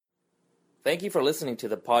Thank you for listening to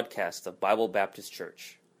the podcast of Bible Baptist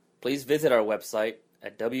Church. Please visit our website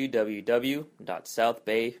at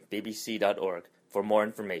www.southbaybbc.org for more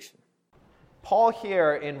information. Paul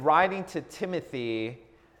here, in writing to Timothy,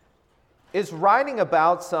 is writing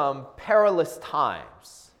about some perilous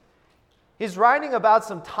times. He's writing about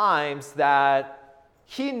some times that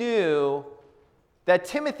he knew that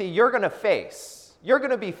Timothy, you're going to face. You're going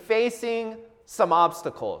to be facing some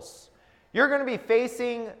obstacles. You're going to be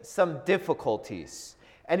facing some difficulties.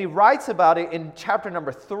 And he writes about it in chapter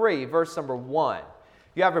number 3, verse number 1.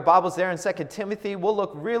 You have your Bibles there in 2 Timothy. We'll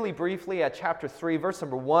look really briefly at chapter 3, verse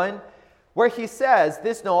number 1, where he says,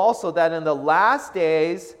 "This know also that in the last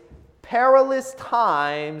days perilous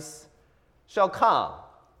times shall come."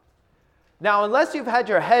 Now, unless you've had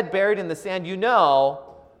your head buried in the sand, you know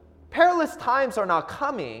perilous times are not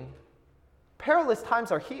coming. Perilous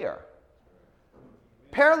times are here.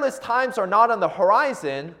 Perilous times are not on the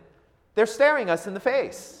horizon. They're staring us in the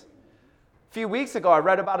face. A few weeks ago, I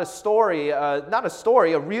read about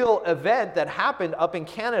a real event that happened up in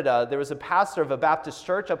Canada. There was a pastor of a Baptist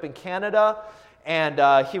church up in Canada,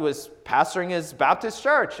 and he was pastoring his Baptist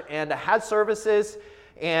church and had services,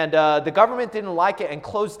 and the government didn't like it and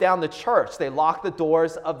closed down the church. They locked the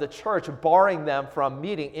doors of the church, barring them from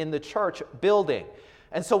meeting in the church building.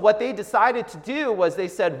 And so what they decided to do was they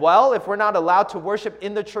said, well, if we're not allowed to worship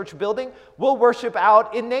in the church building, we'll worship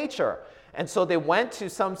out in nature. And so they went to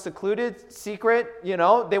some secluded, secret, they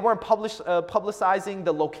weren't publicizing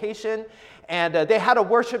the location, and they had a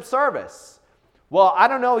worship service. Well, I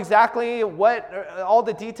don't know exactly all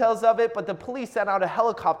the details of it, but the police sent out a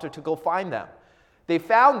helicopter to go find them. They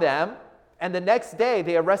found them, and the next day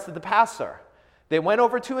they arrested the pastor. They went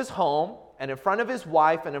over to his home, and in front of his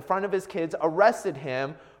wife and in front of his kids, arrested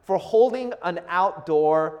him for holding an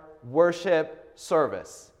outdoor worship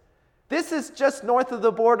service. This is just north of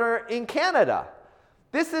the border in Canada.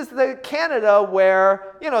 This is the Canada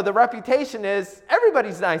where, the reputation is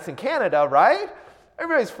everybody's nice in Canada, right?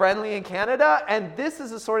 Everybody's friendly in Canada, and this is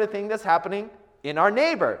the sort of thing that's happening in our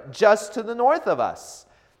neighbor, just to the north of us.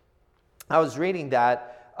 I was reading that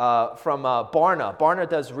from Barna. Barna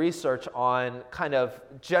does research on kind of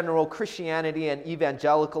general Christianity and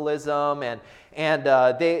evangelicalism, and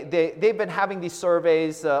they've been having these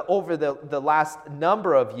surveys over the last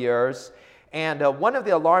number of years. And one of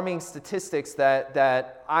the alarming statistics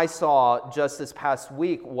that I saw just this past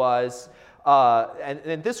week was,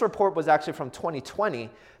 and this report was actually from 2020,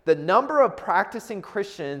 the number of practicing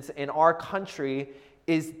Christians in our country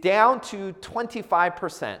is down to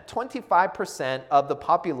 25%. 25% of the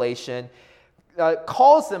population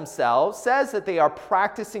says that they are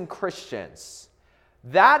practicing Christians.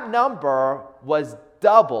 That number was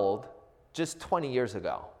doubled just 20 years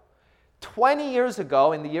ago. 20 years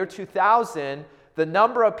ago, in the year 2000, the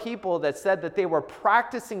number of people that said that they were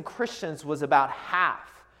practicing Christians was about half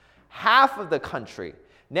of the country.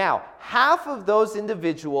 Now, half of those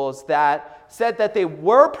individuals that said that they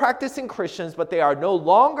were practicing Christians, but they are no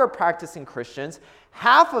longer practicing Christians,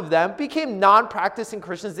 half of them became non-practicing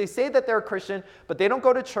Christians. They say that they're a Christian, but they don't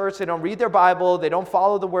go to church, they don't read their Bible, they don't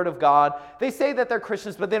follow the Word of God. They say that they're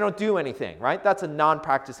Christians, but they don't do anything, right? That's a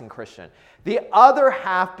non-practicing Christian. The other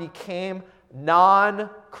half became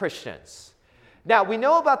non-Christians. Now, we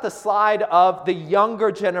know about the slide of the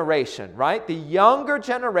younger generation, right? The younger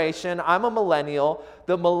generation, I'm a millennial.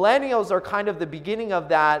 The millennials are kind of the beginning of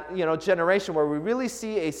that, generation where we really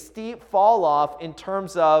see a steep fall off in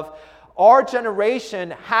terms of our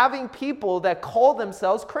generation having people that call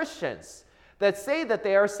themselves Christians, that say that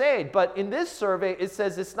they are saved. But in this survey, it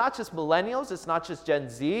says it's not just millennials, it's not just Gen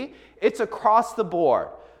Z, it's across the board.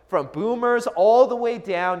 From boomers all the way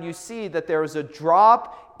down, you see that there is a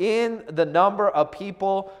drop in the number of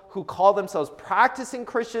people who call themselves practicing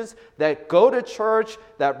Christians, that go to church,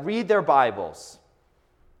 that read their Bibles.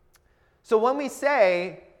 So when we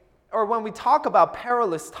talk about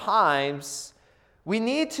perilous times, we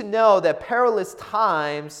need to know that perilous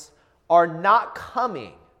times are not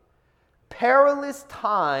coming. Perilous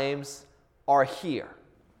times are here.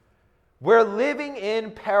 We're living in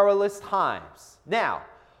perilous times. Now,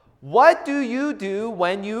 what do you do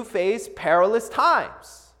when you face perilous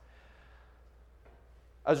times?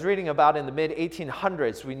 I was reading about in the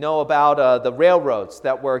mid-1800s, we know about the railroads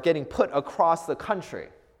that were getting put across the country,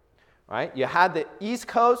 right? You had the East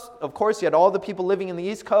Coast, of course, you had all the people living in the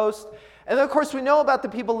East Coast, and then, of course, we know about the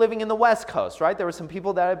people living in the West Coast, right? There were some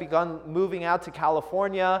people that had begun moving out to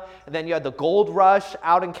California, and then you had the gold rush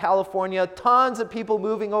out in California, tons of people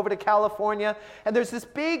moving over to California, and there's this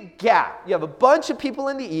big gap. You have a bunch of people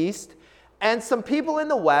in the East and some people in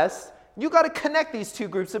the West, You got to connect these two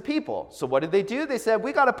groups of people. So what did they do? They said,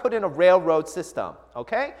 we got to put in a railroad system,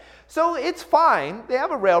 okay? So it's fine. They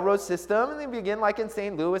have a railroad system, and they begin like in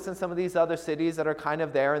St. Louis and some of these other cities that are kind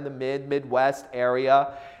of there in the Midwest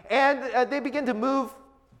area. And they begin to move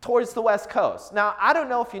towards the West Coast. Now, I don't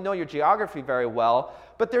know if you know your geography very well,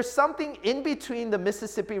 but there's something in between the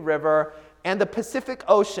Mississippi River and the Pacific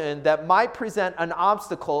Ocean that might present an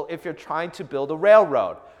obstacle if you're trying to build a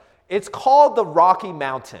railroad. It's called the Rocky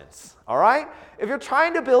Mountains, all right? If you're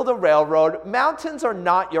trying to build a railroad, mountains are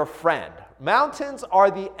not your friend. Mountains are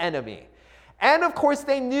the enemy. And of course,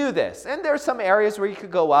 they knew this. And there's some areas where you could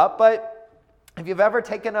go up, but if you've ever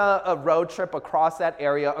taken a road trip across that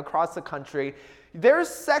area, across the country, there's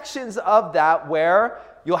sections of that where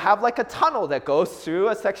you'll have like a tunnel that goes through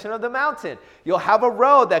a section of the mountain. You'll have a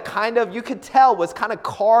road that kind of, you could tell, was kind of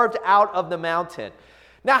carved out of the mountain.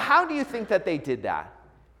 Now, how do you think that they did that?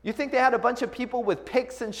 You think they had a bunch of people with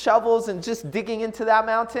picks and shovels and just digging into that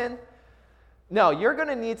mountain? No, you're going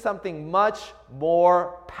to need something much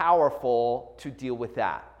more powerful to deal with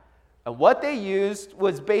that. And what they used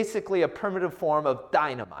was basically a primitive form of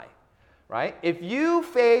dynamite, right? If you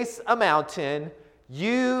face a mountain,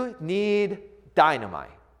 you need dynamite.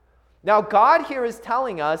 Now, God here is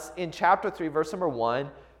telling us in chapter 3, verse number 1,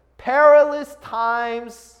 perilous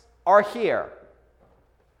times are here.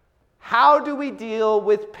 How do we deal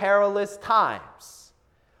with perilous times?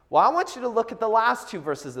 Well, I want you to look at the last two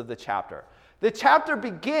verses of the chapter. The chapter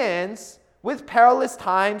begins with perilous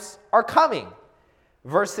times are coming.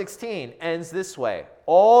 Verse 16 ends this way.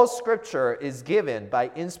 All scripture is given by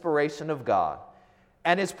inspiration of God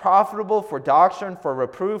and is profitable for doctrine, for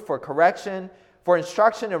reproof, for correction, for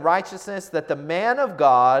instruction in righteousness, that the man of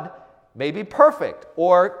God may be perfect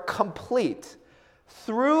or complete,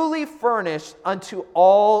 thoroughly furnished unto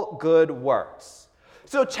all good works.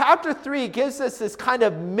 So chapter 3 gives us this kind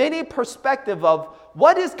of mini perspective of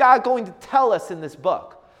what is God going to tell us in this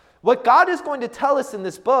book. What God is going to tell us in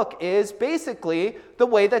this book is basically the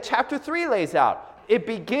way that chapter 3 lays out. It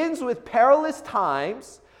begins with perilous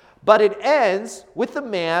times, but it ends with the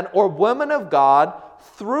man or woman of God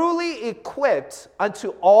thoroughly equipped unto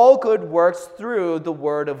all good works through the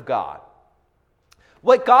word of God.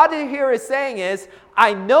 What God here is saying is,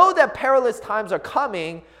 I know that perilous times are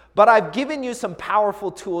coming, but I've given you some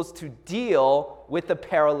powerful tools to deal with the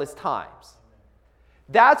perilous times.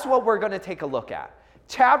 That's what we're going to take a look at.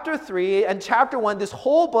 Chapter 3 and chapter 1, this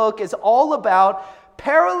whole book is all about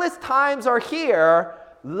perilous times are here,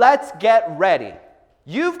 let's get ready.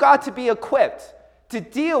 You've got to be equipped to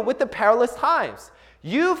deal with the perilous times.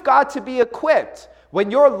 You've got to be equipped when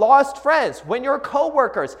your lost friends, when your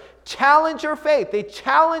coworkers challenge your faith, they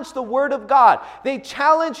challenge the word of God, they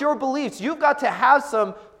challenge your beliefs. You've got to have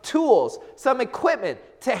some tools, some equipment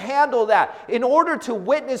to handle that in order to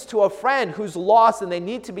witness to a friend who's lost and they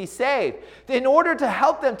need to be saved, in order to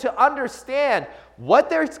help them to understand what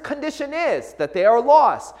their condition is, that they are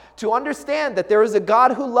lost, to understand that there is a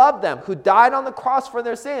God who loved them, who died on the cross for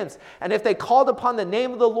their sins, and if they called upon the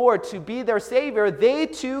name of the Lord to be their Savior, they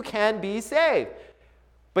too can be saved.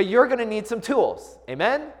 But you're going to need some tools,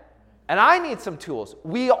 amen? And I need some tools.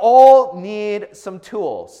 We all need some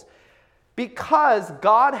tools. Because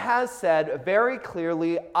God has said very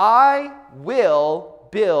clearly, I will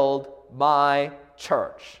build my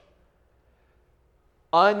church.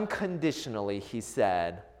 Unconditionally, he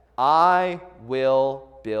said, I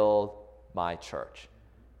will build my church.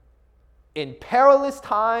 In perilous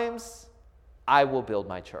times, I will build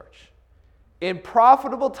my church. In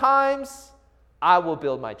profitable times, I will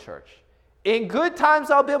build my church. In good times,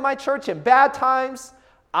 I'll build my church. In bad times,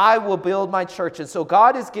 I will build my church. And so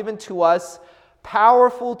God has given to us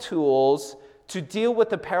powerful tools to deal with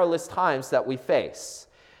the perilous times that we face.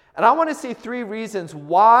 And I want to see 3 reasons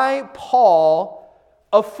why Paul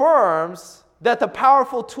affirms that the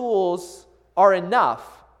powerful tools are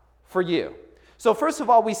enough for you. So first of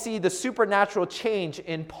all, we see the supernatural change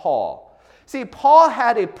in Paul. See, Paul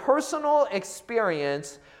had a personal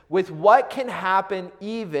experience with what can happen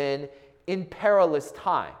even in perilous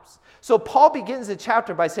times. So Paul begins the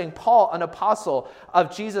chapter by saying, Paul, an apostle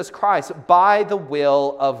of Jesus Christ by the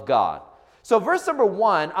will of God. So verse number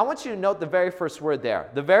 1, I want you to note the very first word there.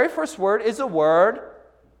 The very first word is the word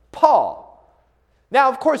Paul. Now,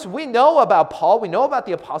 of course, we know about Paul. We know about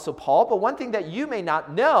the apostle Paul. But one thing that you may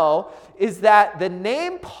not know is that the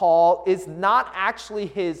name Paul is not actually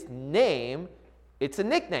his name. It's a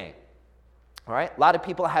nickname. All right? A lot of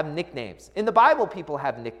people have nicknames. In the Bible, people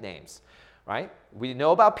have nicknames. right? We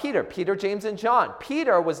know about Peter, James, and John.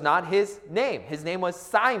 Peter was not his name. His name was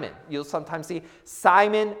Simon. You'll sometimes see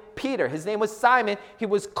Simon Peter. His name was Simon. He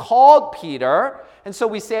was called Peter. And so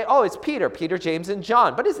we say, oh, it's Peter, James, and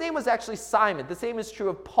John. But his name was actually Simon. The same is true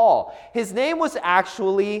of Paul. His name was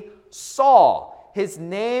actually Saul. His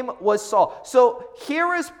name was Saul. So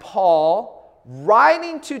here is Paul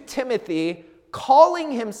writing to Timothy,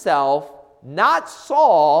 calling himself not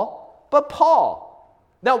Saul, but Paul.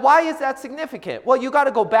 Now, why is that significant? Well, you got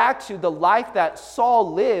to go back to the life that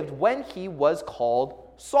Saul lived when he was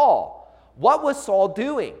called Saul. What was Saul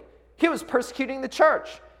doing? He was persecuting the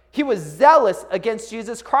church. He was zealous against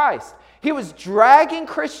Jesus Christ. He was dragging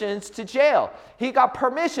Christians to jail. He got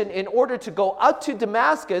permission in order to go up to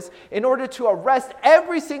Damascus in order to arrest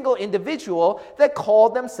every single individual that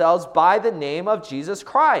called themselves by the name of Jesus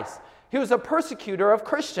Christ. He was a persecutor of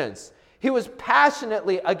Christians. He was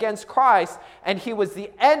passionately against Christ, and he was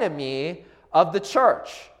the enemy of the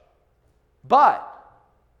church. But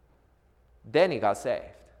then he got saved.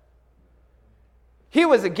 He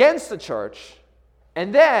was against the church,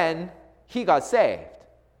 and then he got saved.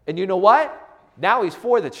 And you know what? Now he's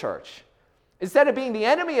for the church. Instead of being the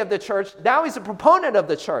enemy of the church, now he's a proponent of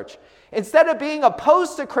the church. Instead of being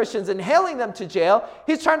opposed to Christians and hailing them to jail,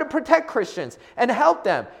 he's trying to protect Christians and help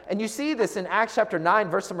them. And you see this in Acts chapter 9,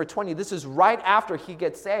 verse number 20. This is right after he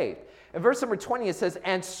gets saved. In verse number 20, it says,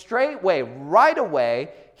 and straightway, right away,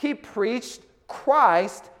 he preached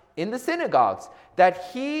Christ in the synagogues, that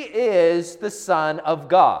he is the Son of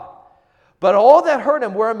God. But all that heard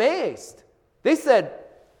him were amazed. They said,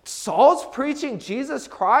 Saul's preaching Jesus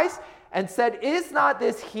Christ? And said, is not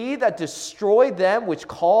this he that destroyed them which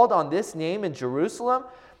called on this name in Jerusalem,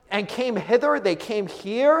 and came hither? They came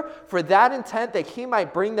here for that intent, that he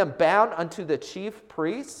might bring them bound unto the chief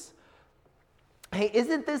priests. Hey,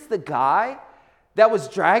 isn't this the guy that was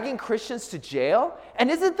dragging Christians to jail?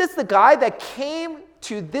 And isn't this the guy that came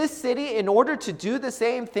to this city in order to do the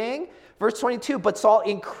same thing? Verse 22, but Saul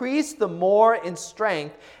increased the more in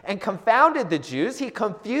strength and confounded the Jews. He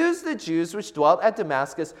confused the Jews which dwelt at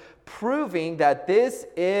Damascus, proving that this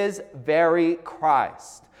is very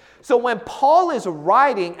Christ. So when Paul is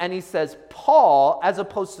writing and he says Paul as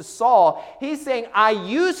opposed to Saul, he's saying, I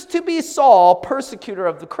used to be Saul, persecutor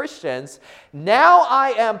of the Christians. Now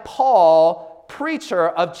I am Paul, preacher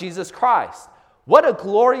of Jesus Christ. What a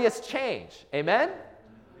glorious change. Amen?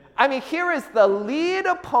 I mean, here is the lead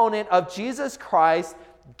opponent of Jesus Christ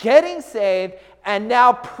getting saved and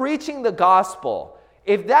now preaching the gospel.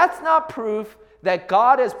 If that's not proof that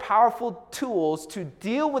God has powerful tools to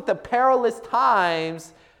deal with the perilous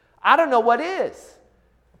times, I don't know what is.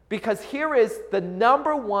 Because here is the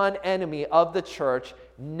number one enemy of the church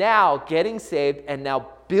now getting saved and now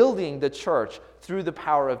building the church through the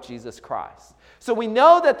power of Jesus Christ. So we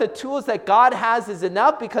know that the tools that God has is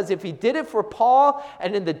enough, because if he did it for Paul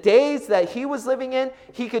and in the days that he was living in,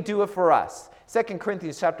 he could do it for us. 2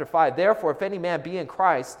 Corinthians chapter 5, therefore, if any man be in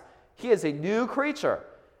Christ, he is a new creature.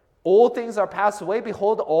 Old things are passed away.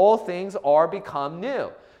 Behold, all things are become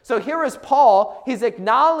new. So here is Paul. He's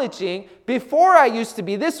acknowledging, before I used to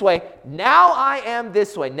be this way, now I am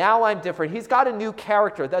this way. Now I'm different. He's got a new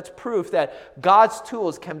character. That's proof that God's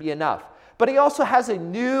tools can be enough. But he also has a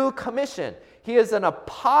new commission. He is an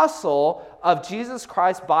apostle of Jesus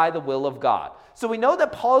Christ by the will of God. So we know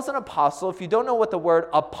that Paul is an apostle. If you don't know what the word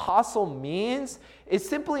apostle means, it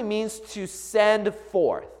simply means to send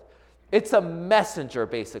forth. It's a messenger,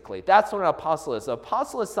 basically. That's what an apostle is. An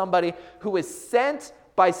apostle is somebody who is sent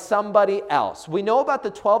by somebody else. We know about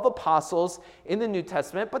the 12 apostles in the New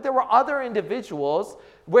Testament, but there were other individuals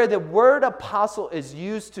where the word apostle is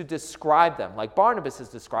used to describe them. Like Barnabas is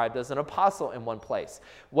described as an apostle in one place.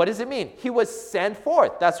 What does it mean? He was sent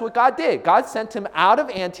forth. That's what God did. God sent him out of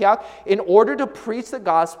Antioch in order to preach the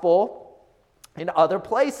gospel in other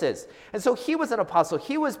places. And so he was an apostle.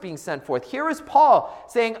 He was being sent forth. Here is Paul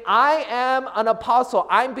saying, I am an apostle.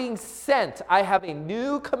 I'm being sent. I have a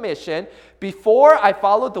new commission. Before I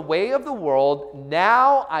followed the way of the world,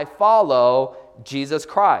 now I follow Jesus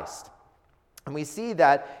Christ. And we see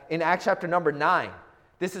that in Acts chapter number 9.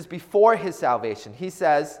 This is before his salvation. It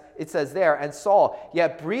says there, and Saul,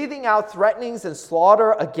 yet breathing out threatenings and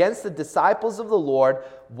slaughter against the disciples of the Lord,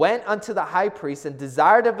 went unto the high priest and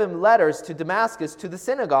desired of him letters to Damascus, to the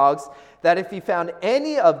synagogues, that if he found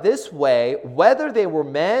any of this way, whether they were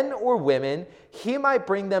men or women, he might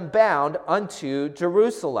bring them bound unto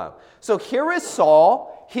Jerusalem. So here is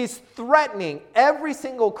Saul. He's threatening every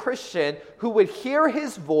single Christian who would hear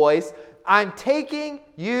his voice, I'm taking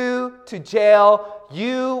you to jail.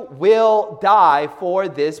 You will die for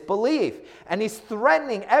this belief. And he's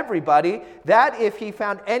threatening everybody that if he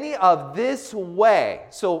found any of this way.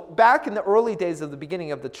 So back in the early days of the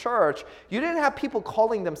beginning of the church, you didn't have people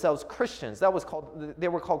calling themselves Christians. They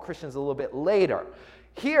were called Christians a little bit later.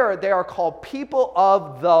 Here, they are called people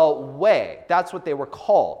of the way. That's what they were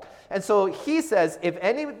called. And so he says, if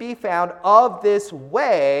any be found of this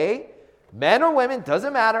way, men or women,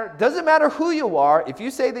 doesn't matter who you are. If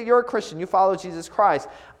you say that you're a Christian, you follow Jesus Christ,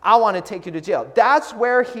 I want to take you to jail. That's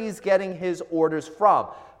where he's getting his orders from.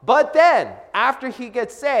 But then, after he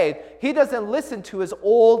gets saved, he doesn't listen to his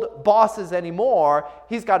old bosses anymore.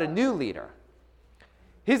 He's got a new leader.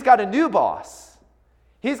 He's got a new boss.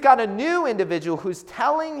 He's got a new individual who's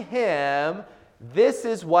telling him, this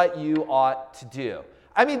is what you ought to do.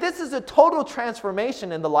 I mean, this is a total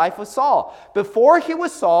transformation in the life of Saul. Before he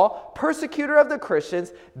was Saul, persecutor of the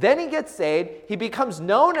Christians, then he gets saved, he becomes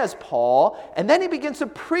known as Paul, and then he begins to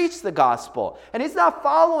preach the gospel. And he's not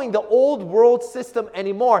following the old world system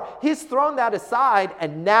anymore. He's thrown that aside,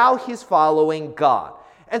 and now he's following God.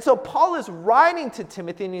 And so Paul is writing to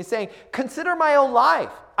Timothy, and he's saying, consider my own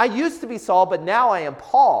life. I used to be Saul, but now I am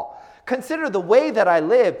Paul. Consider the way that I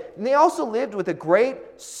lived. And they also lived with a great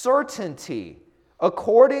certainty,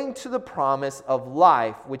 according to the promise of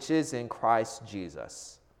life, which is in Christ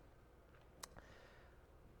Jesus.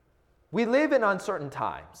 We live in uncertain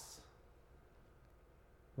times.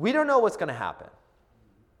 We don't know what's going to happen.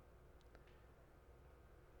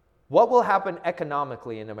 What will happen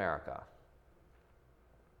economically in America?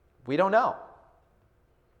 We don't know.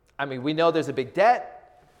 I mean, we know there's a big debt.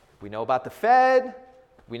 We know about the Fed.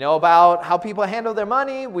 We know about how people handle their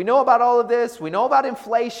money. We know about all of this. We know about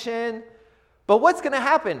inflation. But what's going to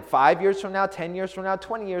happen 5 years from now, 10 years from now,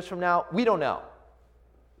 20 years from now? We don't know.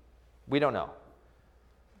 We don't know.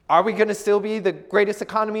 Are we going to still be the greatest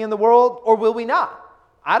economy in the world, or will we not?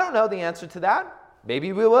 I don't know the answer to that.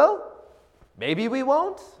 Maybe we will. Maybe we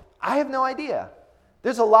won't. I have no idea.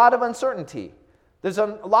 There's a lot of uncertainty. There's a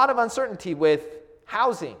lot of uncertainty with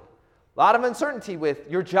housing, a lot of uncertainty with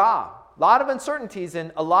your job, a lot of uncertainties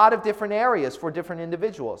in a lot of different areas for different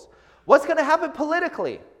individuals. What's going to happen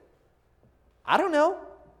politically? I don't know.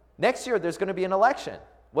 Next year, there's going to be an election.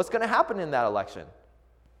 What's going to happen in that election?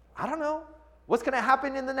 I don't know. What's going to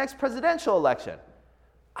happen in the next presidential election?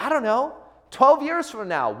 I don't know. 12 years from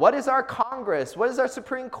now, what is our Congress? What is our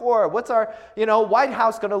Supreme Court? What's our, White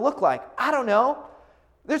House going to look like? I don't know.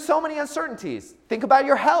 There's so many uncertainties. Think about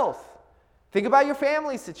your health. Think about your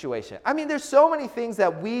family situation. I mean, there's so many things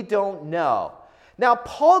that we don't know. Now,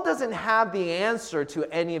 Paul doesn't have the answer to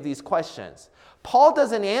any of these questions. Paul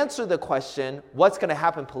doesn't answer the question, what's going to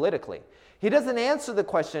happen politically? He doesn't answer the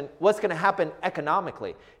question, what's going to happen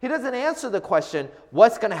economically? He doesn't answer the question,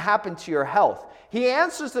 what's going to happen to your health? He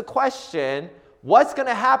answers the question, what's going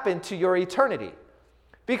to happen to your eternity?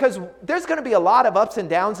 Because there's going to be a lot of ups and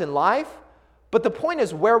downs in life, but the point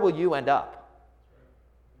is, where will you end up?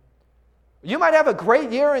 You might have a great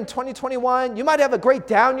year in 2021. You might have a great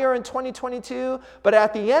down year in 2022. But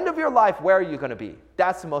at the end of your life, where are you going to be?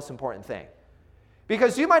 That's the most important thing.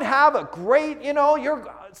 Because you might have a great,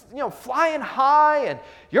 you're flying high and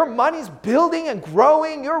your money's building and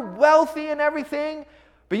growing. You're wealthy and everything.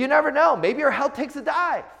 But you never know. Maybe your health takes a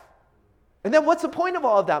dive. And then what's the point of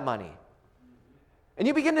all of that money? And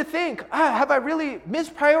you begin to think, have I really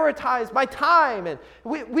misprioritized my time? And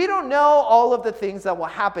we don't know all of the things that will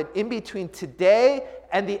happen in between today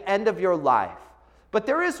and the end of your life. But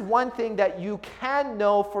there is one thing that you can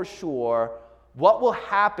know for sure: what will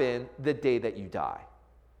happen the day that you die.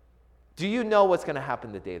 Do you know what's going to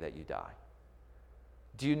happen the day that you die?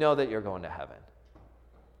 Do you know that you're going to heaven?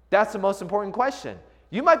 That's the most important question.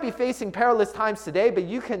 You might be facing perilous times today, but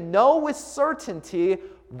you can know with certainty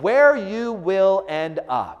where you will end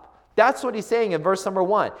up. That's what he's saying in verse number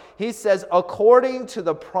 1. He says, according to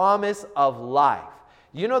the promise of life.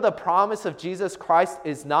 You know, the promise of Jesus Christ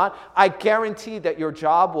is not, I guarantee that your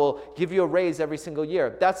job will give you a raise every single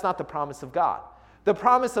year. That's not the promise of God. The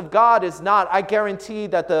promise of God is not, I guarantee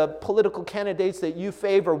that the political candidates that you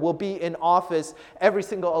favor will be in office every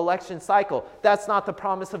single election cycle. That's not the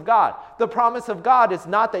promise of God. The promise of God is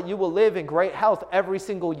not that you will live in great health every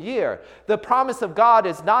single year. The promise of God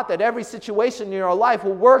is not that every situation in your life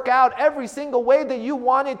will work out every single way that you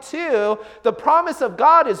want it to. The promise of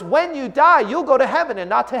God is when you die, you'll go to heaven and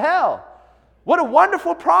not to hell. What a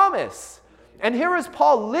wonderful promise. And here is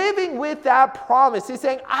Paul living with that promise. He's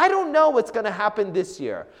saying, I don't know what's going to happen this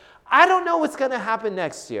year. I don't know what's going to happen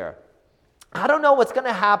next year. I don't know what's going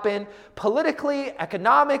to happen politically,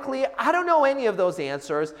 economically. I don't know any of those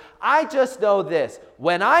answers. I just know this.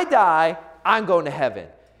 When I die, I'm going to heaven.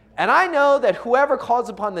 And I know that whoever calls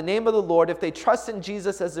upon the name of the Lord, if they trust in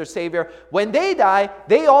Jesus as their Savior, when they die,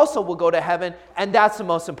 they also will go to heaven. And that's the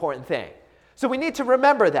most important thing. So we need to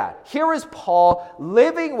remember that. Here is Paul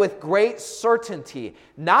living with great certainty,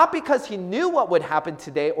 not because he knew what would happen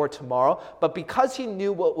today or tomorrow, but because he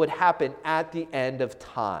knew what would happen at the end of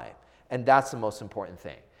time. And that's the most important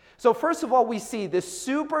thing. So first of all, we see this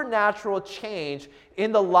supernatural change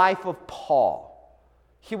in the life of Paul.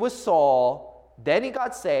 He was Saul, then he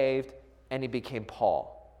got saved, and he became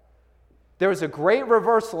Paul. There was a great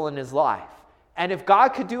reversal in his life. And if God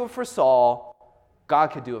could do it for Saul, God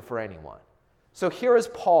could do it for anyone. So here is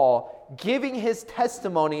Paul giving his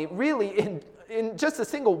testimony really in just a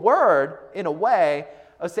single word, in a way,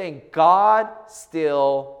 of saying God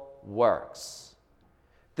still works.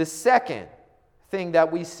 The second thing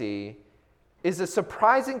that we see is a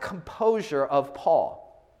surprising composure of Paul.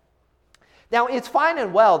 Now, it's fine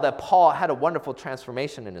and well that Paul had a wonderful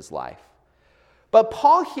transformation in his life. But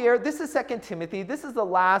Paul here, this is 2 Timothy, this is the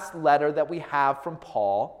last letter that we have from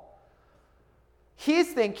Paul.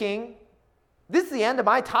 He's thinking, this is the end of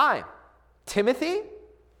my time. Timothy,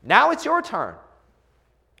 now it's your turn.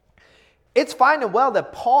 It's fine and well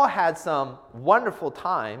that Paul had some wonderful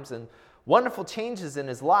times and wonderful changes in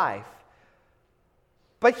his life.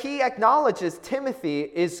 But he acknowledges Timothy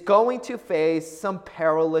is going to face some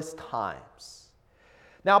perilous times.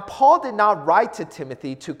 Now, Paul did not write to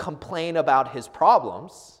Timothy to complain about his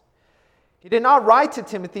problems. He did not write to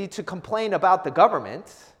Timothy to complain about the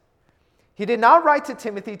government. He did not write to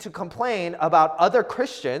Timothy to complain about other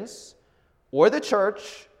Christians or the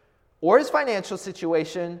church or his financial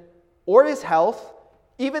situation or his health,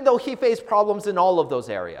 even though he faced problems in all of those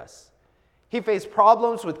areas. He faced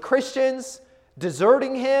problems with Christians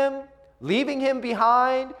deserting him, leaving him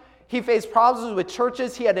behind. He faced problems with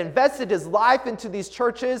churches. He had invested his life into these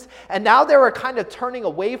churches, and now they were kind of turning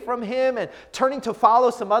away from him and turning to follow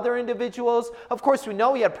some other individuals. Of course, we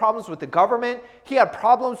know he had problems with the government. He had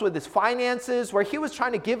problems with his finances, where he was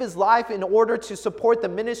trying to give his life in order to support the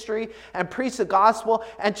ministry and preach the gospel.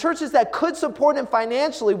 And churches that could support him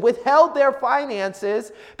financially withheld their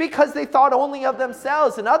finances because they thought only of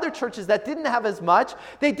themselves. And other churches that didn't have as much,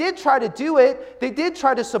 they did try to do it. They did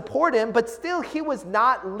try to support him, but still he was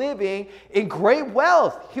not living in great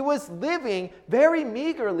wealth. He was living very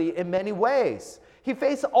meagerly in many ways. He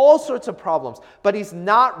faced all sorts of problems, but he's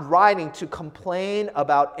not writing to complain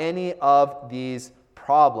about any of these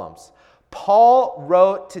problems. Paul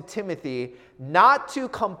wrote to Timothy not to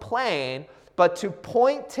complain, but to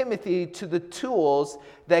point Timothy to the tools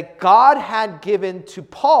that God had given to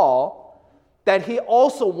Paul that he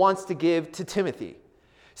also wants to give to Timothy.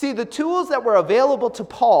 See, the tools that were available to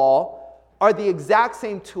Paul are the exact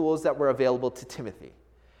same tools that were available to Timothy.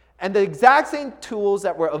 And the exact same tools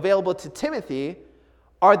that were available to Timothy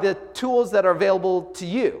are the tools that are available to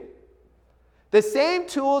you. The same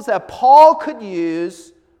tools that Paul could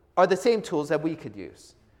use are the same tools that we could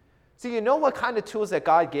use. So you know what kind of tools that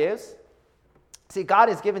God gives? See, God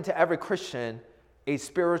has given to every Christian a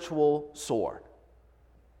spiritual sword.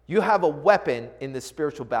 You have a weapon in the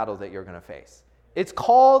spiritual battle that you're going to face. It's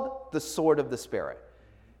called the sword of the Spirit.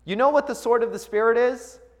 You know what the sword of the Spirit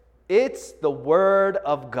is? It's the Word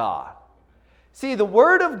of God. See, the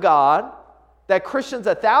Word of God that Christians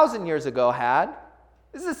 1,000 years ago had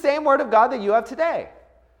is the same Word of God that you have today.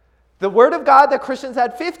 The Word of God that Christians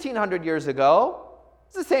had 1,500 years ago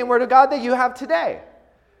is the same Word of God that you have today.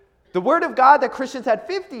 The Word of God that Christians had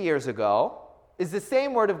 50 years ago is the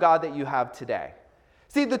same Word of God that you have today.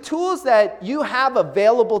 See, the tools that you have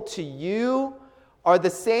available to you are the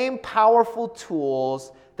same powerful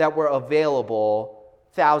tools that were available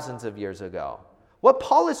thousands of years ago. What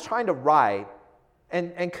Paul is trying to write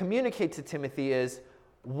and communicate to Timothy is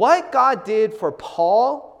what God did for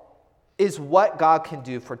Paul is what God can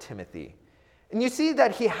do for Timothy. And you see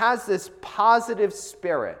that he has this positive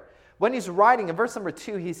spirit. When he's writing, in verse number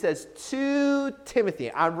 2, he says, to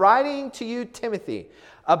Timothy, I'm writing to you, Timothy,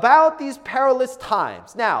 about these perilous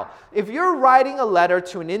times. Now, if you're writing a letter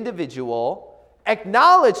to an individual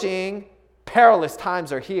acknowledging perilous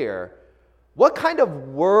times are here, what kind of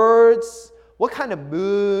words, what kind of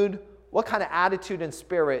mood, what kind of attitude and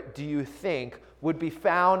spirit do you think would be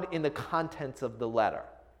found in the contents of the letter?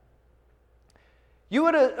 You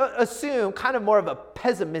would assume kind of more of a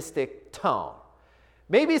pessimistic tone.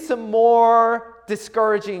 Maybe some more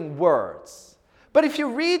discouraging words. But if you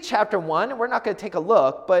read chapter 1, and we're not going to take a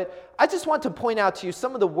look, but I just want to point out to you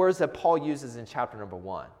some of the words that Paul uses in chapter number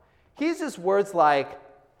 1. He uses words like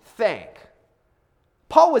thank,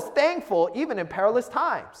 Paul was thankful even in perilous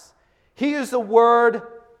times. He used the word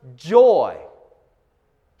joy.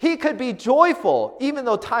 He could be joyful even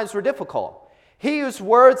though times were difficult. He used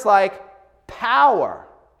words like power.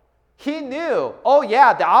 He knew, oh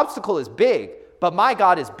yeah, the obstacle is big, but my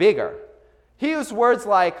God is bigger. He used words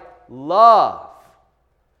like love.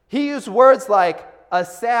 He used words like a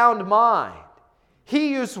sound mind.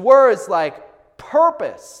 He used words like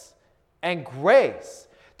purpose and grace.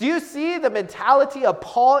 Do you see the mentality of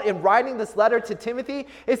Paul in writing this letter to Timothy?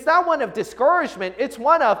 It's not one of discouragement. It's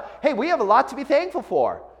one of, hey, we have a lot to be thankful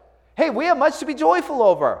for. Hey, we have much to be joyful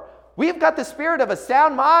over. We've got the spirit of a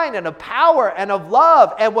sound mind and of power and of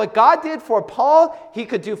love. And what God did for Paul, he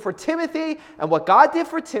could do for Timothy. And what God did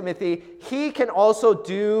for Timothy, he can also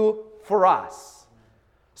do for us.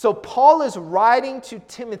 So Paul is writing to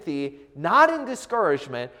Timothy, not in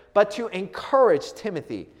discouragement, but to encourage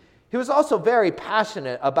Timothy. He was also very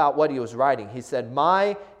passionate about what he was writing. He said,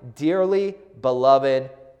 my dearly beloved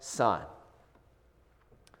son.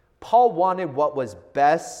 Paul wanted what was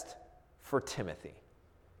best for Timothy.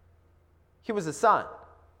 He was a son.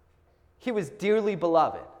 He was dearly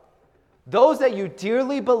beloved. Those that you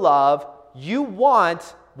dearly beloved, you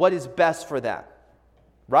want what is best for them.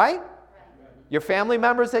 Right? Your family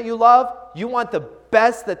members that you love, you want the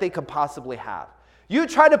best that they could possibly have. You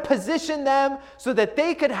try to position them so that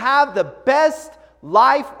they could have the best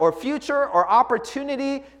life or future or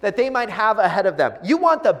opportunity that they might have ahead of them. You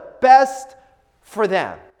want the best for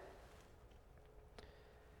them.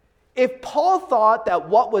 If Paul thought that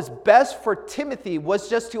what was best for Timothy was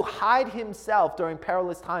just to hide himself during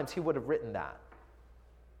perilous times, he would have written that.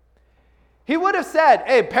 He would have said,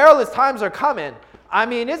 hey, perilous times are coming. I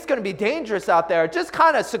mean, it's going to be dangerous out there. Just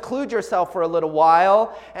kind of seclude yourself for a little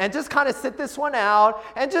while and just kind of sit this one out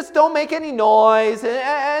and just don't make any noise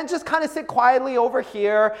and just kind of sit quietly over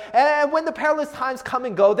here. And when the perilous times come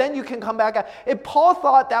and go, then you can come back. If Paul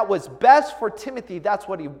thought that was best for Timothy, that's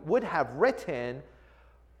what he would have written,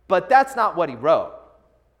 but that's not what he wrote.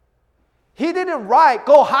 He didn't write,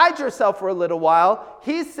 go hide yourself for a little while.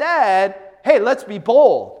 He said, hey, let's be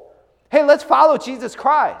bold. Hey, let's follow Jesus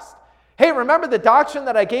Christ. Hey, remember the doctrine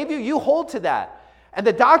that I gave you? You hold to that. And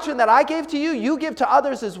the doctrine that I gave to you, you give to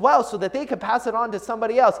others as well so that they can pass it on to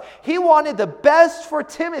somebody else. He wanted the best for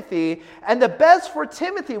Timothy, and the best for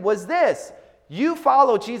Timothy was this. You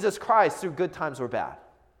follow Jesus Christ through good times or bad.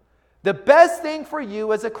 The best thing for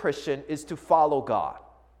you as a Christian is to follow God.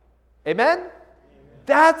 Amen? Amen.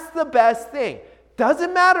 That's the best thing.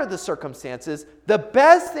 Doesn't matter the circumstances. The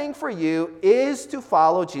best thing for you is to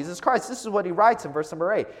follow Jesus Christ. This is what he writes in verse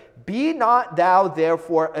number 8. Be not thou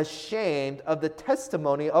therefore ashamed of the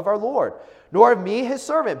testimony of our Lord, nor of me his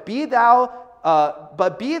servant. But be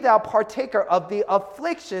thou partaker of the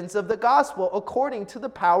afflictions of the gospel according to the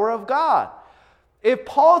power of God. If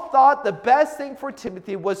Paul thought the best thing for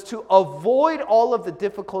Timothy was to avoid all of the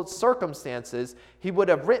difficult circumstances, he would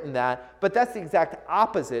have written that, but that's the exact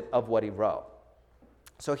opposite of what he wrote.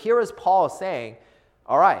 So here is Paul saying,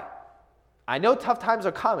 all right, I know tough times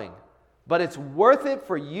are coming, but it's worth it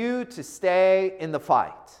for you to stay in the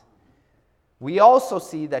fight. We also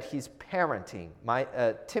see that he's parenting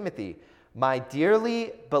Timothy, my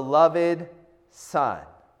dearly beloved son.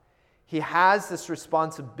 He has this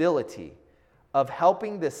responsibility of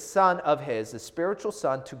helping this son of his, the spiritual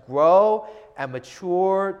son, to grow and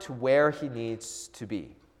mature to where he needs to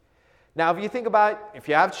be. Now, if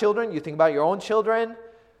you have children, you think about your own children.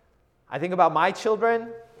 I think about my children.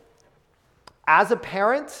 As a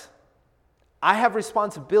parent, I have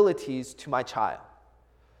responsibilities to my child.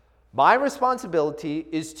 My responsibility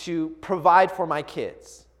is to provide for my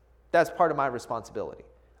kids. That's part of my responsibility.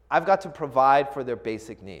 I've got to provide for their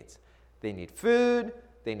basic needs. They need food,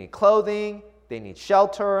 they need clothing, they need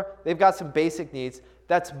shelter. They've got some basic needs.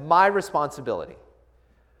 That's my responsibility.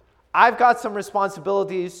 I've got some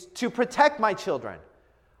responsibilities to protect my children.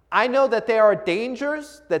 I know that there are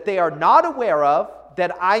dangers that they are not aware of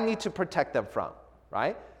that I need to protect them from,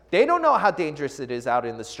 right? They don't know how dangerous it is out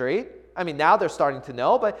in the street. I mean, now they're starting to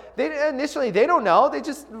know, but initially they don't know. They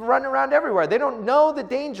just run around everywhere. They don't know the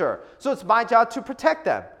danger. So it's my job to protect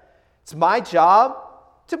them. It's my job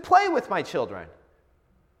to play with my children.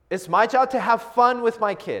 It's my job to have fun with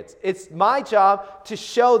my kids. It's my job to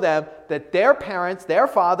show them that their parents, their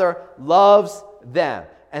father, loves them.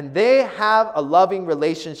 And they have a loving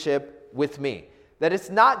relationship with me. That it's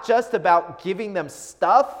not just about giving them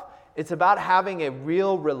stuff. It's about having a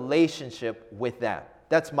real relationship with them.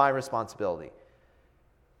 That's my responsibility.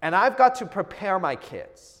 And I've got to prepare my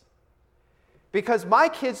kids. Because my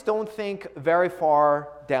kids don't think very far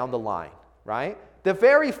down the line, right? The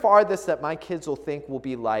very farthest that my kids will think will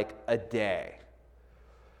be like a day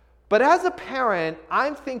But as a parent,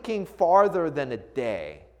 I'm thinking farther than a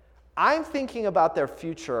day. I'm thinking about their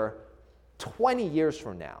future 20 years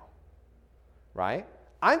from now, right?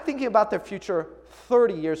 I'm thinking about their future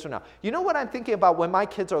 30 years from now. You know what I'm thinking about when my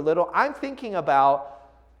kids are little? I'm thinking about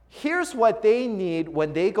here's what they need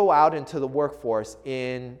when they go out into the workforce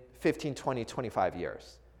in 15, 20, 25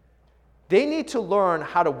 years. They need to learn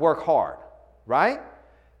how to work hard, right?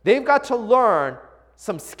 They've got to learn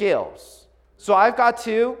some skills. So I've got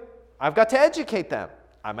to educate them.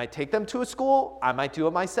 I might take them to a school. I might do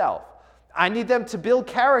it myself. I need them to build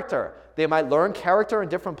character. They might learn character in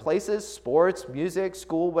different places, sports, music,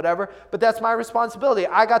 school, whatever, but that's my responsibility.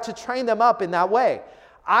 I got to train them up in that way.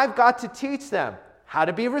 I've got to teach them how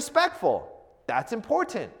to be respectful. That's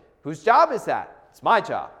important. Whose job is that? It's my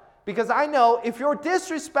job. Because I know if you're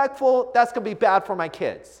disrespectful, that's going to be bad for my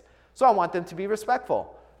kids. So I want them to be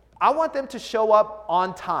respectful. I want them to show up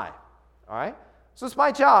on time. All right? So it's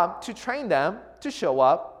my job to train them to show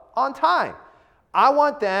up on time. I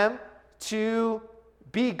want them to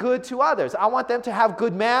be good to others. I want them to have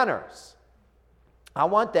good manners. I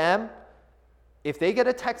want them, if they get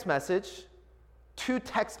a text message, to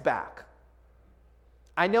text back.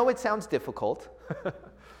 I know it sounds difficult,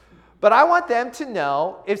 but I want them to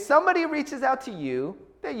know if somebody reaches out to you,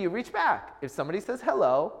 that you reach back. If somebody says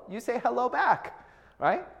hello, you say hello back,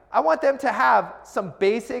 right? I want them to have some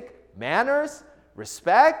basic manners,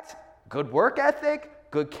 respect, good work ethic,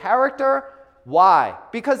 good character. Why?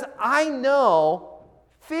 Because I know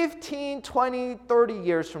 15, 20, 30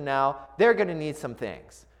 years from now, they're going to need some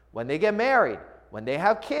things. When they get married, when they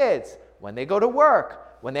have kids, when they go to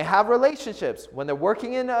work, when they have relationships, when they're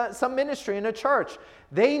working in some ministry in a church,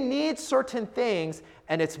 they need certain things,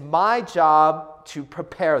 and it's my job to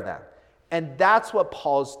prepare them. And that's what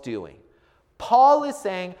Paul's doing. Paul is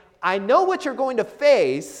saying, I know what you're going to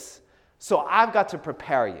face, so I've got to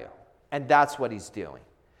prepare you. And that's what he's doing.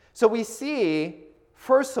 So we see,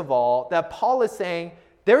 first of all, that Paul is saying,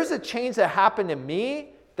 there's a change that happened in me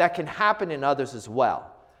that can happen in others as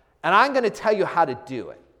well. And I'm going to tell you how to do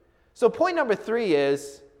it. So point number 3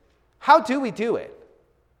 is, how do we do it?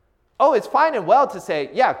 Oh, it's fine and well to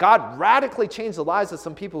say, yeah, God radically changed the lives of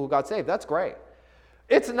some people who got saved. That's great.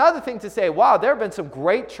 It's another thing to say, wow, there have been some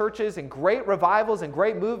great churches and great revivals and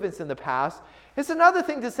great movements in the past. It's another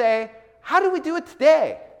thing to say, how do we do it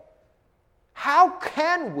today? How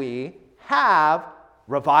can we have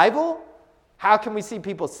revival? How can we see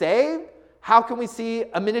people saved? How can we see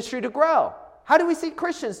a ministry to grow? How do we see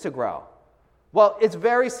Christians to grow? Well, it's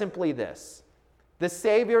very simply this: the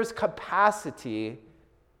Savior's capacity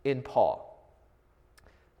in Paul.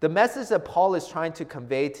 The message that Paul is trying to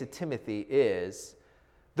convey to Timothy is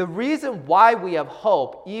the reason why we have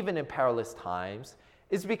hope, even in perilous times,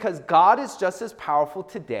 is because God is just as powerful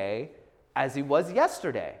today as he was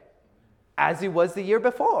yesterday, as he was the year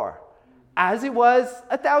before, as he was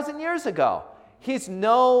 1,000 years ago. He's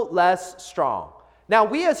no less strong. Now,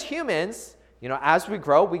 we as humans, as we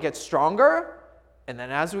grow, we get stronger, and then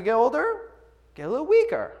as we get older, get a little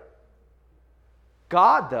weaker.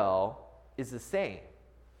 God, though, is the same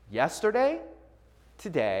yesterday,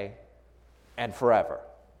 today, and forever.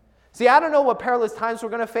 See, I don't know what perilous times we're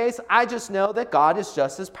going to face. I just know that God is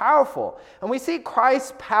just as powerful. And we see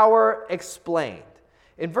Christ's power explained.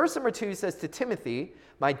 In verse number 2, he says to Timothy,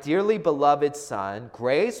 my dearly beloved son,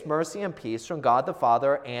 grace, mercy, and peace from God the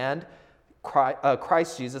Father and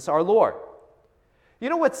Christ Jesus our Lord. You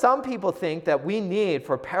know what some people think that we need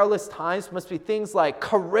for perilous times must be things like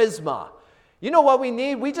charisma. You know what we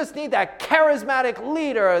need? We just need that charismatic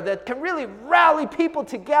leader that can really rally people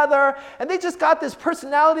together. And they just got this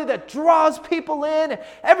personality that draws people in.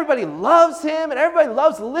 Everybody loves him, and everybody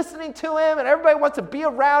loves listening to him, and everybody wants to be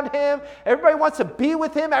around him. Everybody wants to be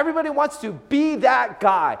with him. Everybody wants to be that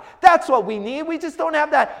guy. That's what we need. We just don't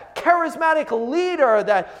have that charismatic leader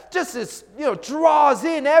that just is, draws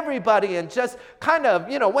in everybody and just kind of,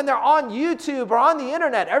 when they're on YouTube or on the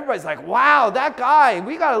internet, everybody's like, wow, that guy,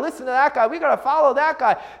 we got to listen to that guy. We got to follow that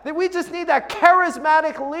guy. Then we just need that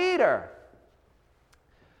charismatic leader.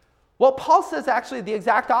 Well, Paul says actually the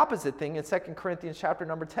exact opposite thing in 2 Corinthians chapter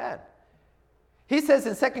number 10. He says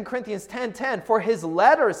in 2 Corinthians 10:10, for his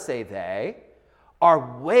letters, say they,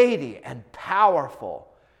 are weighty and powerful.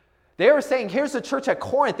 They were saying, here's the church at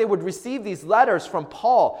Corinth. They would receive these letters from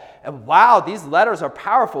Paul. And wow, these letters are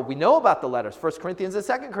powerful. We know about the letters, 1 Corinthians and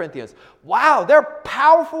 2 Corinthians. Wow, they're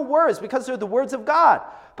powerful words because they're the words of God.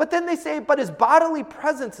 But then they say, but his bodily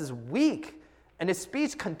presence is weak and his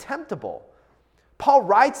speech contemptible. Paul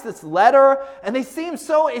writes this letter, and it seems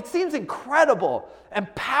incredible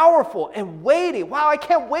and powerful and weighty. Wow, I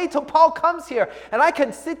can't wait till Paul comes here, and I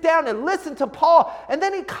can sit down and listen to Paul. And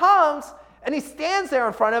then he comes, and he stands there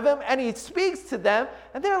in front of him, and he speaks to them,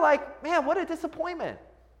 and they're like, man, what a disappointment.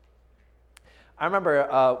 I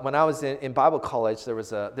remember when I was in Bible college, there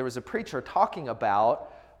was a preacher talking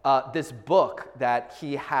about this book that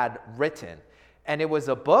he had written. And it was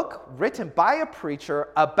a book written by a preacher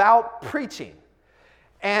about preaching.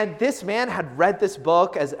 And this man had read this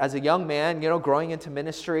book as a young man, growing into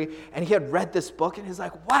ministry. And he had read this book, and he's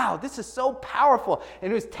like, wow, this is so powerful.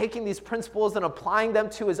 And he was taking these principles and applying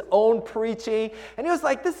them to his own preaching. And he was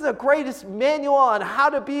like, this is the greatest manual on how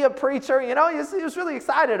to be a preacher. He was really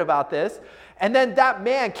excited about this. And then that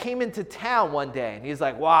man came into town one day, and he's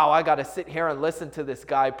like, wow, I got to sit here and listen to this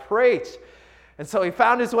guy preach. And so he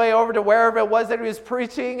found his way over to wherever it was that he was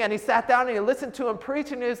preaching, and he sat down and he listened to him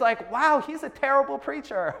preach, and he was like, wow, he's a terrible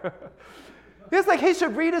preacher. He was like, he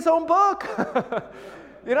should read his own book.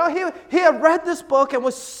 He had read this book and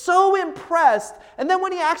was so impressed, and then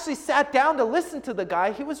when he actually sat down to listen to the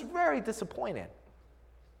guy, he was very disappointed.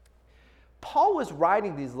 Paul was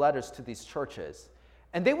writing these letters to these churches,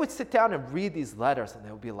 and they would sit down and read these letters, and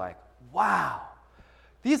they would be like, wow,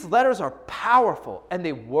 these letters are powerful, and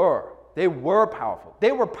they were. They were powerful.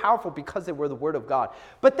 They were powerful because they were the Word of God.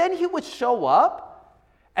 But then he would show up,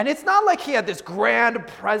 and it's not like he had this grand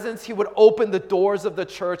presence. He would open the doors of the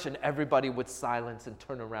church, and everybody would silence and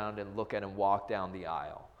turn around and look at him walk down the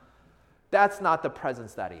aisle. That's not the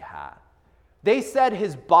presence that he had. They said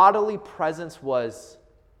his bodily presence was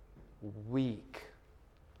weak.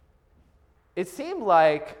 It seemed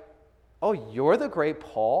like, oh, you're the great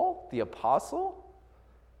Paul, the apostle?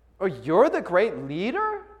 Or you're the great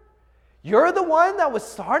leader? You're the one that was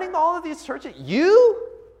starting all of these churches? You?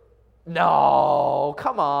 No,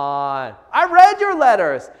 come on. I read your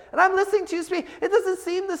letters, and I'm listening to you speak. It doesn't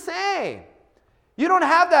seem the same. You don't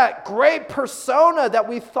have that great persona that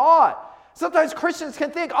we thought. Sometimes Christians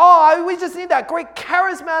can think, we just need that great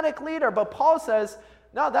charismatic leader. But Paul says,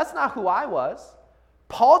 no, that's not who I was.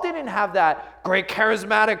 Paul didn't have that great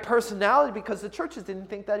charismatic personality because the churches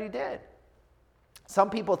didn't think that he did. Some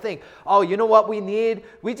people think, you know what we need?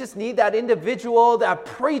 We just need that individual, that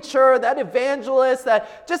preacher, that evangelist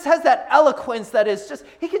that just has that eloquence that is just,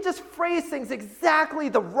 he can just phrase things exactly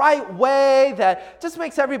the right way that just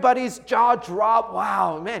makes everybody's jaw drop.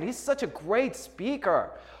 Wow, man, he's such a great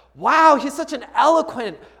speaker. Wow, he's such an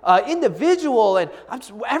eloquent individual, and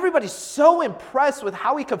everybody's so impressed with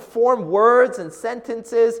how he could form words and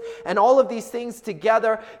sentences and all of these things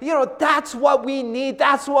together. That's what we need.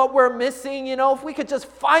 That's what we're missing. If we could just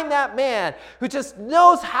find that man who just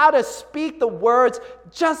knows how to speak the words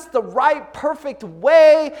just the right, perfect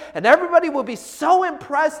way, and everybody will be so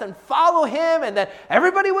impressed and follow him, and then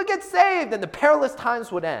everybody would get saved, and the perilous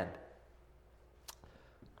times would end.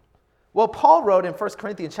 Well, Paul wrote in 1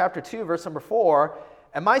 Corinthians chapter 2, verse number 4,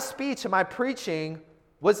 and my speech and my preaching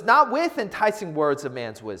was not with enticing words of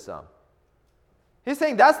man's wisdom. He's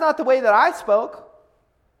saying that's not the way that I spoke.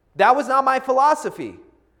 That was not my philosophy.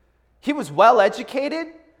 He was well educated,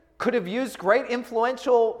 could have used great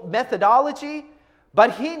influential methodology,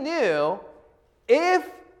 but he knew if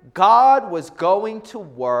God was going to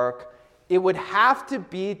work, it would have to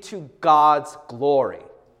be to God's glory,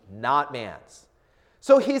 not man's.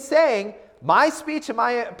 So he's saying, my speech and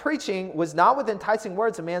my preaching was not with enticing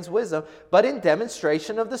words of man's wisdom, but in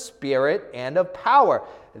demonstration of the Spirit and of power,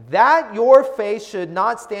 that your faith should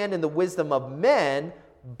not stand in the wisdom of men,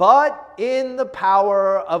 but in the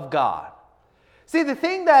power of God. See, the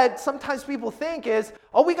thing that sometimes people think is,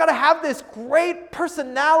 we got to have this great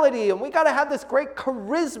personality, and we got to have this great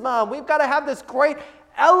charisma, and we've got to have this great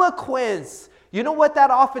eloquence. You know what that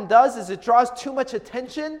often does is it draws too much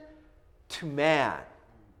attention to man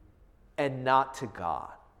and not to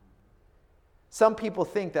God. Some people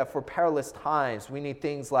think that for perilous times, we need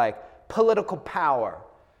things like political power.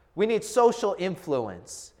 We need social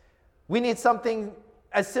influence. We need something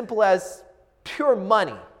as simple as pure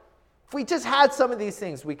money. If we just had some of these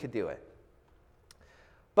things, we could do it.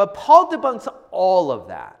 But Paul debunks all of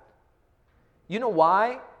that. You know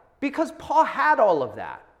why? Because Paul had all of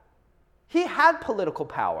that. He had political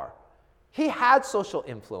power. He had social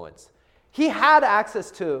influence. He had access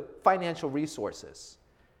to financial resources.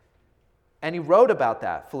 And he wrote about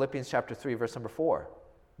that, Philippians chapter 3, verse number 4.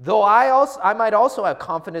 Though I might also have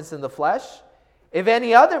confidence in the flesh, if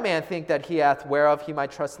any other man think that he hath whereof he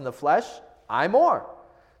might trust in the flesh, I more.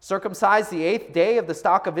 circumcised the 8th day, of the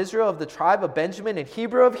stock of Israel, of the tribe of Benjamin, and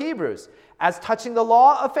Hebrew of Hebrews, as touching the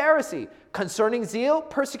law, a Pharisee, concerning zeal,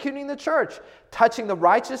 persecuting the church, touching the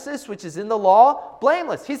righteousness which is in the law,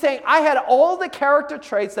 blameless. He's saying, I had all the character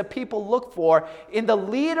traits that people look for in the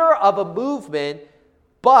leader of a movement,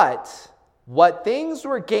 but what things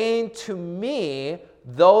were gained to me,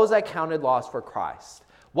 those I counted loss for Christ.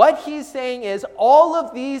 What he's saying is all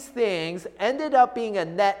of these things ended up being a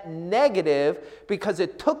net negative because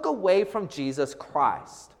it took away from Jesus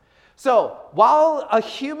Christ. So while a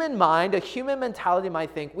human mind, a human mentality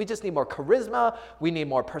might think we just need more charisma, we need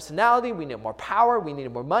more personality, we need more power, we need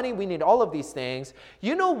more money, we need all of these things,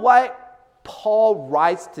 you know what Paul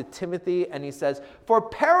writes to Timothy, and he says, for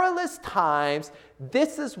perilous times,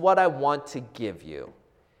 this is what I want to give you.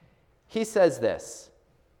 He says this,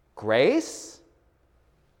 grace,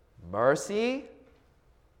 mercy,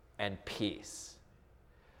 and peace.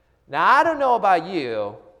 Now, I don't know about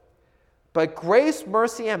you, but grace,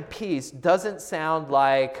 mercy, and peace doesn't sound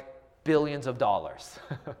like billions of dollars.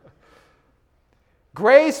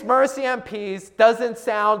 Grace, mercy, and peace doesn't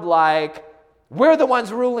sound like we're the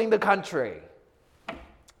ones ruling the country.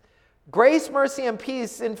 Grace, mercy, and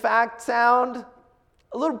peace, in fact, sound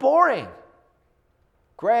a little boring.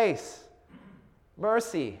 Grace,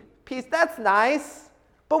 mercy, peace, that's nice.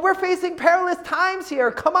 But we're facing perilous times here.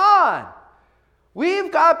 Come on. We've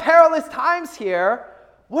got perilous times here.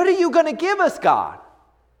 What are you going to give us, God?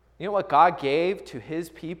 You know what God gave to his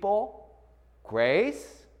people?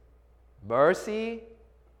 Grace, mercy,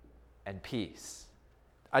 and peace.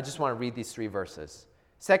 I just want to read these 3 verses.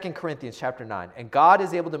 2 Corinthians chapter 9. And God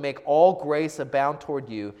is able to make all grace abound toward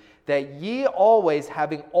you, that ye always,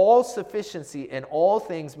 having all sufficiency in all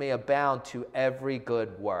things, may abound to every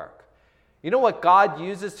good work. You know what God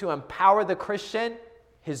uses to empower the Christian?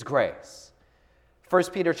 His grace. 1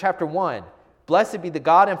 Peter chapter 1. Blessed be the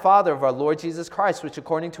God and Father of our Lord Jesus Christ, which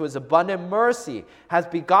according to his abundant mercy has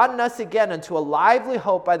begotten us again unto a lively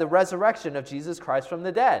hope by the resurrection of Jesus Christ from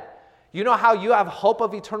the dead. You know how you have hope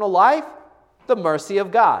of eternal life? The mercy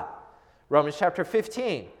of God. Romans chapter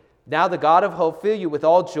 15. Now the God of hope fill you with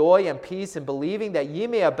all joy and peace in believing, that ye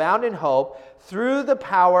may abound in hope through the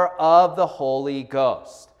power of the Holy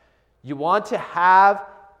Ghost. You want to have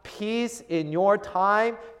peace in your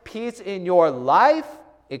time, peace in your life?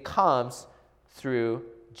 It comes through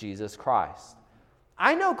Jesus Christ.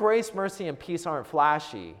 I know grace, mercy, and peace aren't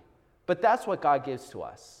flashy, but that's what God gives to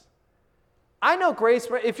us. I know grace,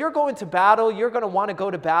 if you're going to battle, you're going to want to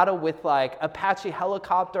go to battle with like Apache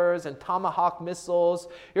helicopters and Tomahawk missiles.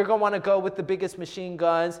 You're going to want to go with the biggest machine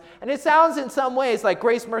guns. And it sounds in some ways like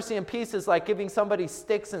grace, mercy, and peace is like giving somebody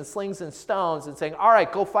sticks and slings and stones and saying, all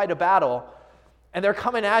right, go fight a battle. And they're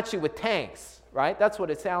coming at you with tanks, right? That's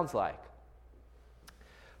what it sounds like.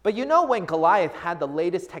 But you know, when Goliath had the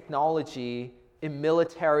latest technology in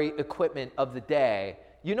military equipment of the day,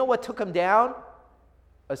 you know what took him down?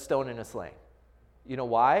 A stone and a sling. You know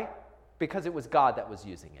why? Because it was God that was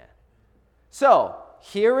using it. So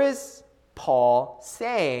here is Paul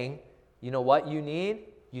saying, you know what you need?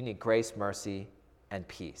 You need grace, mercy, and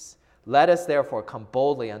peace. Let us therefore come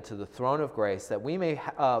boldly unto the throne of grace, that we may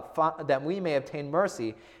obtain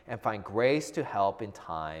mercy and find grace to help in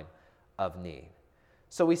time of need.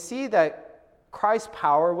 So we see that Christ's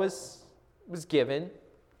power was given,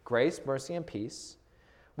 grace, mercy, and peace.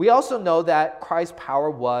 We also know that Christ's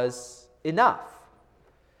power was enough.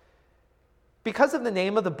 Because of the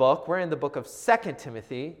name of the book, we're in the book of 2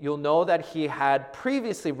 Timothy. You'll know that he had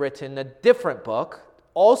previously written a different book,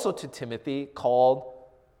 also to Timothy, called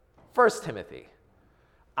 1 Timothy.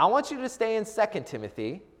 I want you to stay in 2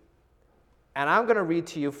 Timothy, and I'm going to read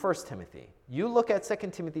to you 1 Timothy. You look at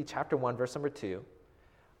 2 Timothy chapter 1, verse number 2.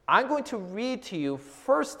 I'm going to read to you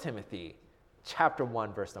 1 Timothy chapter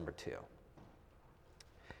 1, verse number 2.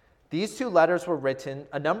 These 2 letters were written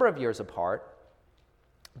a number of years apart,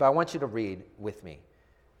 but I want you to read with me.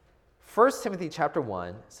 1 Timothy chapter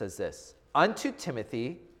 1 says this, Unto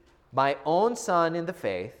Timothy, my own son in the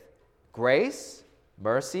faith, grace,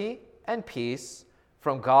 mercy, and peace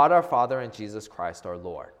from God our Father and Jesus Christ our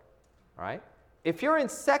Lord. All right? If you're in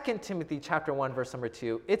 2 Timothy chapter 1, verse number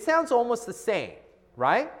 2, it sounds almost the same,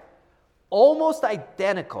 right? Almost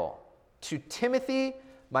identical. To Timothy,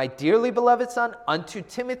 my dearly beloved son, unto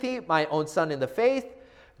Timothy, my own son in the faith,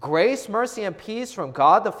 grace, mercy, and peace from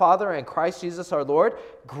God the Father and Christ Jesus our Lord.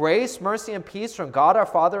 Grace, mercy, and peace from God our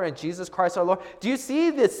Father and Jesus Christ our Lord. Do you see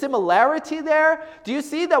the similarity there? Do you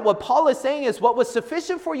see that what Paul is saying is what was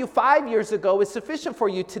sufficient for you 5 years ago is sufficient for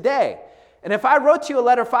you today? And if I wrote to you a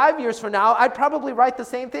letter 5 years from now, I'd probably write the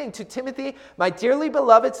same thing. To Timothy, my dearly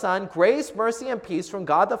beloved son, grace, mercy, and peace from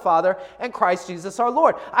God the Father and Christ Jesus our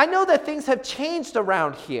Lord. I know that things have changed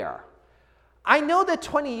around here. I know that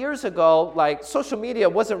 20 years ago, like, social media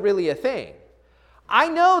wasn't really a thing. I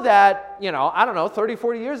know that, 30,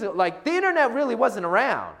 40 years ago, like, the internet really wasn't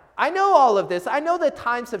around. I know all of this. I know that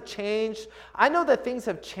times have changed. I know that things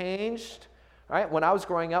have changed. Right? When I was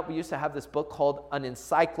growing up, we used to have this book called an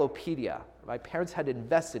encyclopedia. My parents had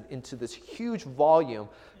invested into this huge volume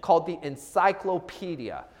called the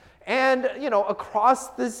Encyclopedia. And, across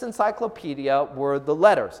this encyclopedia were the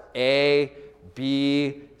letters A,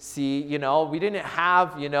 B, C. We didn't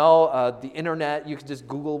have, the internet. You could just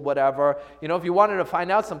Google whatever. If you wanted to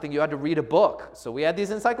find out something, you had to read a book. So we had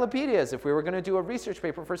these encyclopedias. If we were going to do a research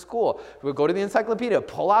paper for school, we would go to the encyclopedia,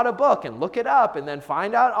 pull out a book and look it up and then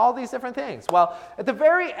find out all these different things. Well, at the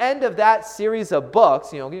very end of that series of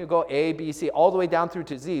books, you go A, B, C, all the way down through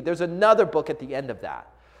to Z, there's another book at the end of that.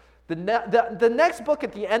 The next book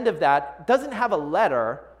at the end of that doesn't have a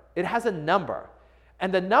letter, it has a number.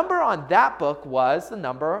 And the number on that book was the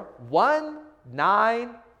number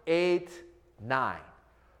 1989.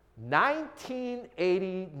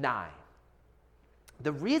 1989.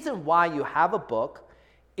 The reason why you have a book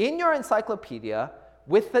in your encyclopedia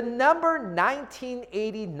with the number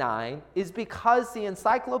 1989 is because the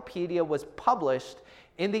encyclopedia was published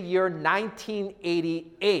in the year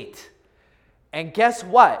 1988. And guess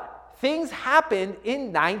what? Things happened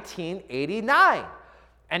in 1989.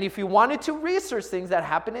 And if you wanted to research things that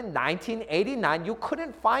happened in 1989, you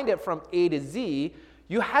couldn't find it from A to Z.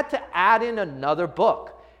 You had to add in another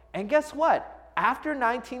book. And guess what? After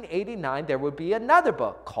 1989, there would be another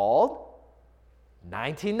book called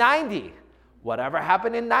 1990. Whatever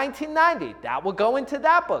happened in 1990, that would go into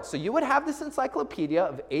that book. So you would have this encyclopedia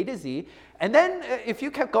of A to Z. And then if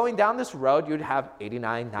you kept going down this road, you'd have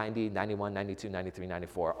 89, 90, 91, 92, 93,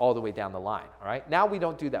 94, all the way down the line. All right? Now we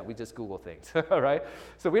don't do that. We just Google things. All right?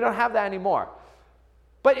 So we don't have that anymore.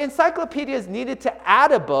 But encyclopedias needed to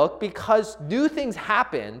add a book because new things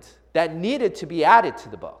happened that needed to be added to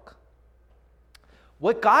the book.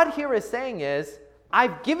 What God here is saying is,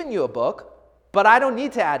 I've given you a book, but I don't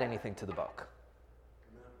need to add anything to the book.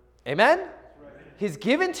 Amen? Right. He's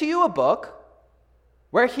given to you a book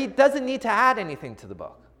where he doesn't need to add anything to the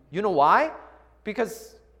book. You know why?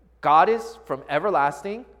 Because God is from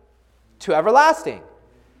everlasting to everlasting.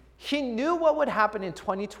 He knew what would happen in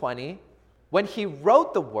 2020 when he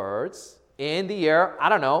wrote the words in the year,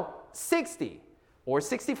 60 or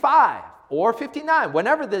 65 or 59,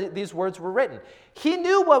 whenever these words were written. He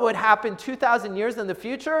knew what would happen 2,000 years in the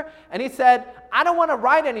future, and he said, I don't want to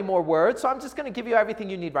write any more words, so I'm just going to give you everything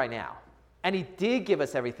you need right now. And he did give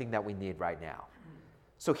us everything that we need right now.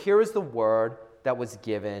 So here is the word that was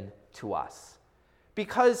given to us.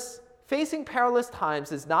 Because facing perilous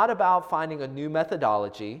times is not about finding a new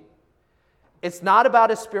methodology. It's not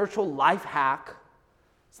about a spiritual life hack.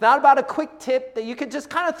 It's not about a quick tip that you can just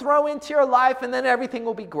kind of throw into your life and then everything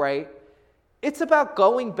will be great. It's about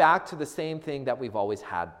going back to the same thing that we've always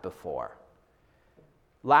had before.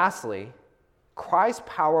 Lastly, Christ's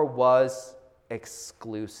power was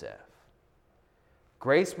exclusive.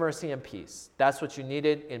 Grace, mercy, and peace. That's what you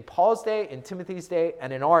needed in Paul's day, in Timothy's day,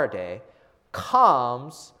 and in our day,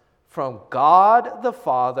 comes from God the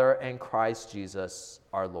Father and Christ Jesus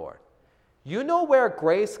our Lord. You know where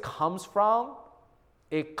grace comes from?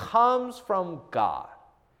 It comes from God.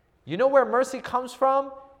 You know where mercy comes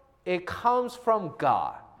from? It comes from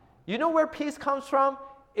God. You know where peace comes from?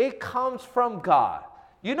 It comes from God.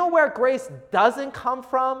 You know where grace doesn't come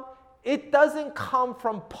from? It doesn't come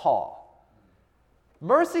from Paul.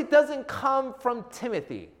 Mercy doesn't come from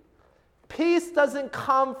Timothy. Peace doesn't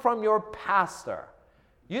come from your pastor.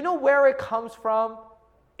 You know where it comes from?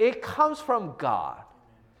 It comes from God.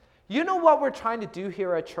 You know what we're trying to do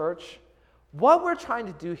here at church? What we're trying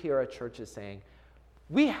to do here at church is saying,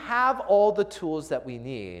 we have all the tools that we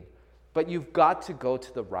need, but you've got to go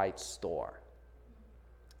to the right store.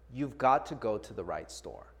 You've got to go to the right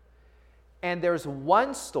store. And there's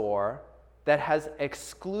one store that has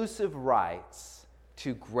exclusive rights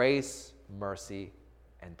to grace, mercy,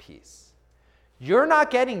 and peace. You're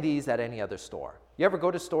not getting these at any other store. You ever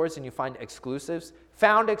go to stores and you find exclusives?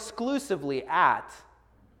 Found exclusively at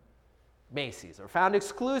Macy's, or found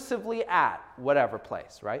exclusively at whatever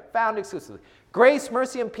place, right? Found exclusively. Grace,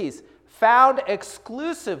 mercy, and peace, found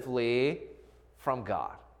exclusively from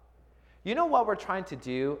God. You know what we're trying to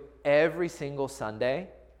do every single Sunday?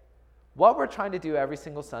 What we're trying to do every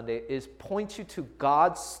single Sunday is point you to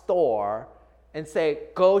God's store and say,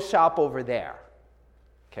 go shop over there.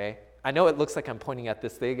 Okay? I know it looks like I'm pointing at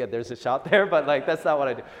this thing and there's a shot there, but like that's not what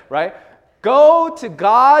I do, right? Go to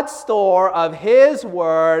God's store of His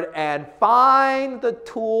Word and find the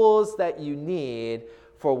tools that you need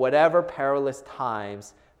for whatever perilous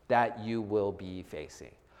times that you will be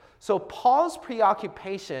facing. So Paul's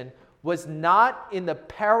preoccupation was not in the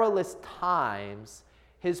perilous times.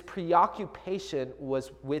 His preoccupation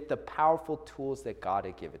was with the powerful tools that God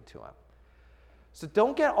had given to him. So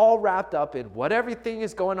don't get all wrapped up in what everything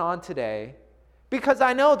is going on today, because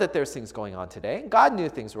I know that there's things going on today. God knew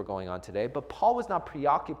things were going on today, but Paul was not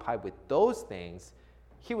preoccupied with those things.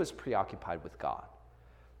 He was preoccupied with God.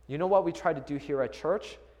 You know what we try to do here at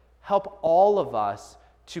church? Help all of us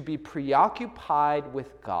to be preoccupied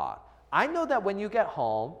with God. I know that when you get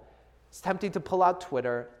home, it's tempting to pull out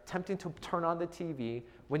Twitter, tempting to turn on the TV.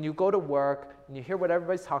 When you go to work and you hear what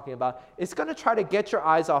everybody's talking about, it's going to try to get your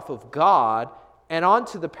eyes off of God and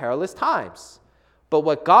onto the perilous times. But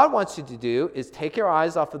what God wants you to do is take your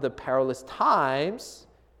eyes off of the perilous times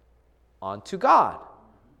onto God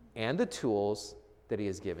and the tools that He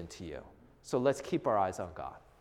has given to you. So let's keep our eyes on God.